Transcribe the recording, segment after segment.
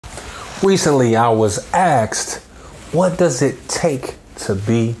Recently, I was asked, what does it take to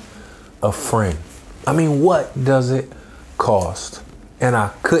be a friend? I mean, what does it cost? And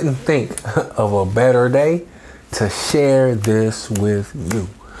I couldn't think of a better day to share this with you.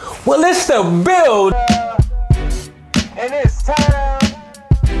 Well, it's the build. And it's time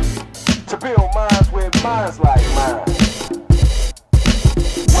to build minds with minds like mine.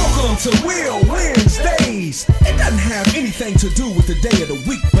 Welcome to WILL Wednesdays. It doesn't have anything to do with the day of the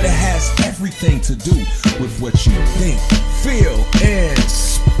week, but it has everything to do with what you think, feel, and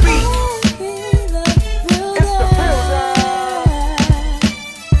speak. It's the builder.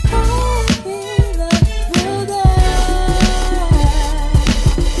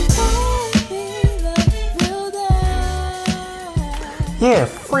 Yeah,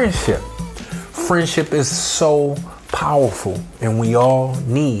 friendship. Friendship is so powerful, and we all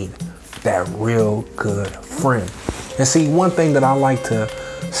need that real good friend. And see, one thing that I like to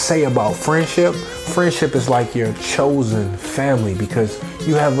say about friendship is like your chosen family, because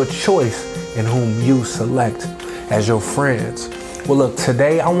you have a choice in whom you select as your friends. Well, look,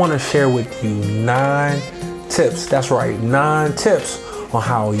 today I want to share with you 9 tips. That's right, 9 tips on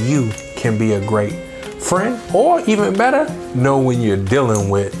how you can be a great friend, or even better, know when you're dealing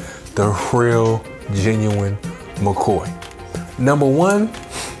with the real, genuine McCoy. Number 1,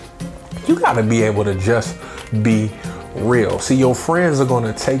 you got to be able to just be real. See, your friends are going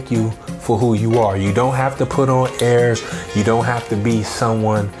to take you for who you are. You don't have to put on airs. You don't have to be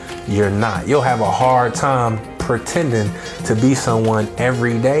someone you're not. You'll have a hard time pretending to be someone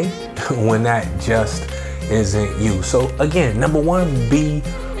every day when that just isn't you. So again, number 1, be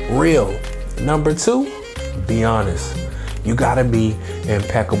real. Number 2, be honest. You gotta be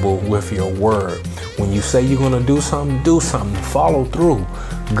impeccable with your word. When you say you're gonna do something, follow through.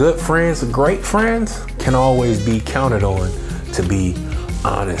 Good friends, great friends can always be counted on to be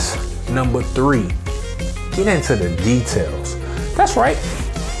honest. Number 3, get into the details. That's right,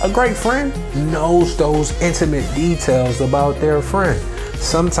 a great friend knows those intimate details about their friend.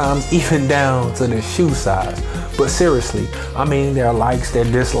 Sometimes even down to the shoe size. But seriously, I mean, their likes, their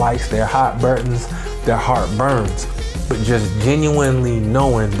dislikes, their hot buttons, their heart burns. But just genuinely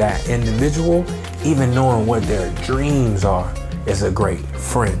knowing that individual, even knowing what their dreams are, is a great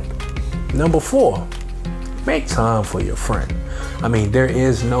friend. Number 4, make time for your friend. I mean, there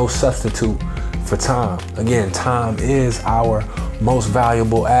is no substitute for time. Again, time is our most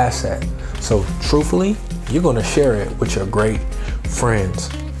valuable asset. So truthfully, you're gonna share it with your great friends.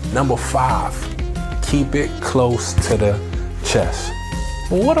 Number 5, keep it close to the chest.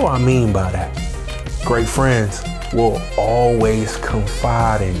 Well, what do I mean by that? Great friends will always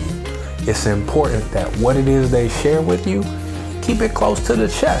confide in you. It's important that what it is they share with you, keep it close to the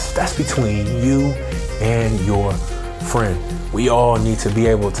chest. That's between you and your friend. We all need to be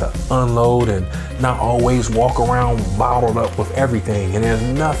able to unload and not always walk around bottled up with everything. And there's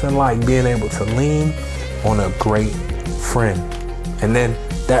nothing like being able to lean on a great friend. And then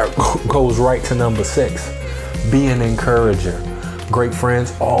that goes right to number 6, be an encourager. Great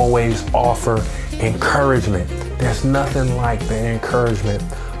friends always offer encouragement. There's nothing like the encouragement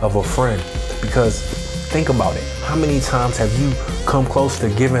of a friend, because think about it. How many times have you come close to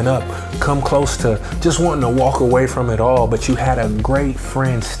giving up, come close to just wanting to walk away from it all, but you had a great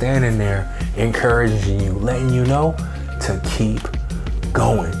friend standing there encouraging you, letting you know to keep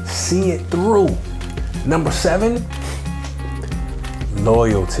going, see it through. Number 7,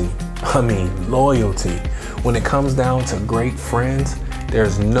 loyalty. I mean, loyalty. When it comes down to great friends,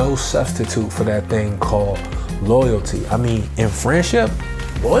 there's no substitute for that thing called loyalty. I mean, in friendship,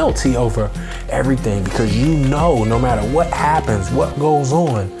 loyalty over everything, because you know, no matter what happens, what goes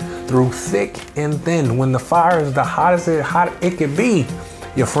on, through thick and thin, when the fire is the hottest it can be,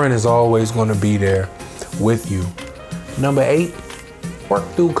 your friend is always going to be there with you. Number 8, work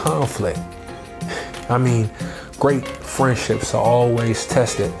through conflict. I mean, great friendships are always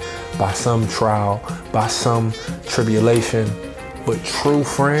tested by some trial, by some tribulation, but true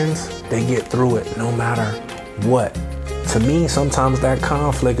friends, they get through it no matter what. To me, sometimes that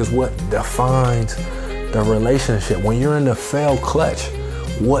conflict is what defines the relationship. When you're in the failed clutch,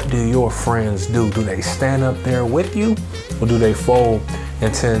 what do your friends do? Do they stand up there with you, or do they fold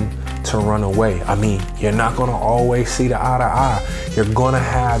and tend to run away? I mean, you're not gonna always see the eye to eye. You're gonna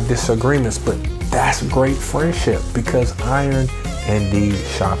have disagreements, but that's great friendship, because iron indeed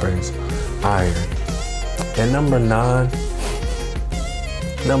sharpens iron. And number 9,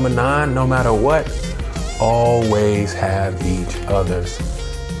 no matter what, always have each other's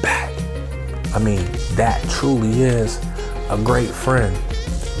back. I mean, that truly is a great friend.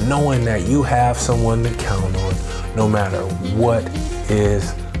 Knowing that you have someone to count on no matter what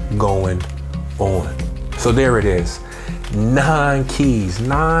is going on. So there it is. 9 keys,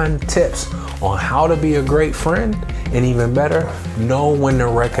 9 tips on how to be a great friend, and even better, know when to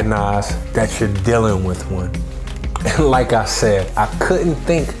recognize that you're dealing with one. And like I said, I couldn't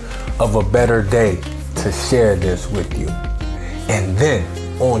think of a better day to share this with you. And then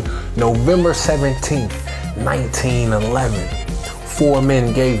on November 17th, 1911, 4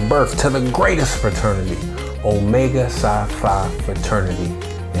 men gave birth to the greatest fraternity, Omega Psi Phi Fraternity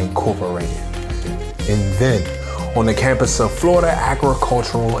Incorporated. And then on the campus of Florida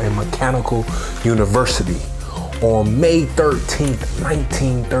Agricultural and Mechanical University, on May 13th,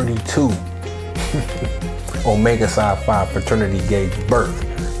 1932, Omega Psi Phi Fraternity gave birth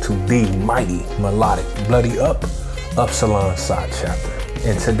to the mighty melodic Bloody Upsilon Psi chapter.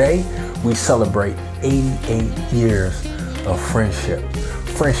 And today we celebrate 88 years of friendship.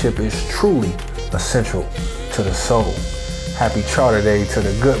 Friendship is truly essential to the soul. Happy Charter Day to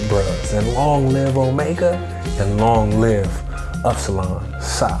the good brothers, and long live Omega and long live Upsilon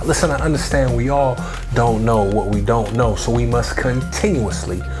Psi. Listen, I understand we all don't know what we don't know, so we must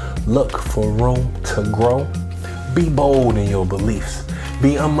continuously look for room to grow. Be bold in your beliefs.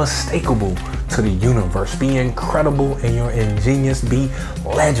 Be unmistakable to the universe. Be incredible in your ingenious. Be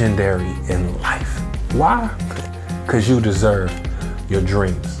legendary in life. Why? Because you deserve your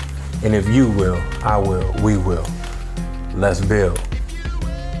dreams. And if you will, I will, we will. Let's build.